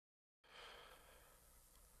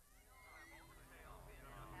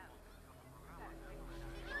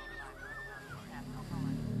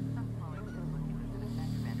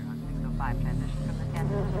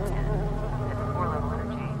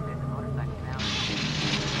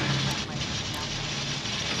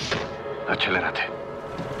Accelerate.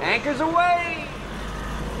 Anchors away!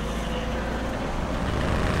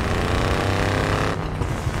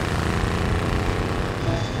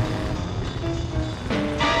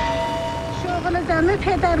 شغل زمین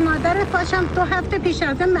پدر مادر پاشم 2 هفته پیش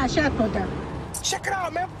از این مشهد بودم. Check it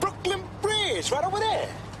out, man. Brooklyn Bridge, right over there.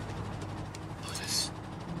 Oh, this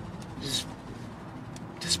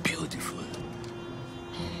is beautiful.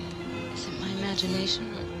 Is it my imagination,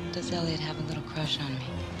 or does Elliot have a little crush on me?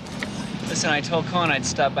 Listen, I told Cohen I'd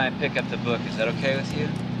stop by and pick up the book. Is that okay with you?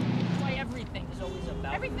 Why everything is always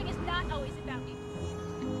about Everything is not always about me.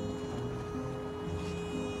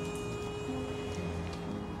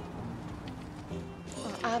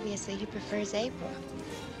 Well, obviously he prefers April.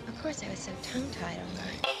 Of course I was so tongue-tied all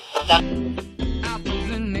night. Apples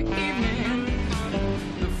in the evening,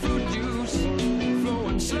 the fruit juice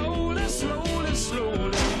flowing slowly, slowly,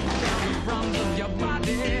 slowly from your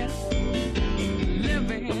body,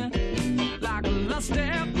 living like a lusty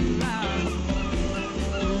cloud,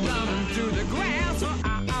 running through the grass for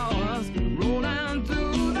hours, rolling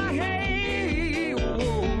through the hay,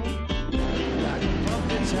 whoa, like a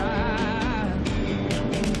puppet child.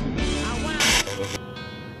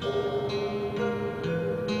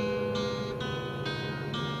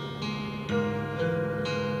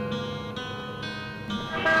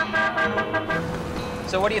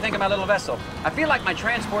 So what do you think of my little vessel? I feel like my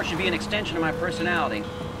transport should be an extension of my personality.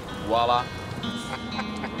 Voila.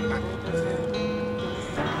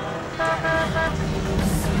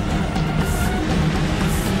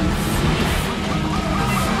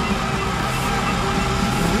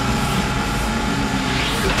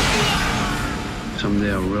 Someday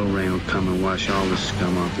a real rain will come and wash all the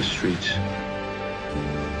scum off the streets.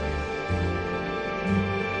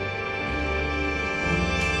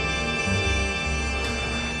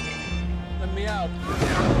 Let me out.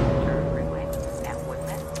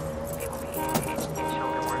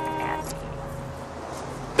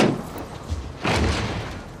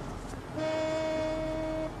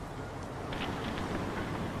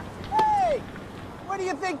 Hey! Where do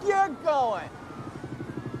you think you're going?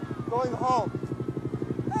 Going home.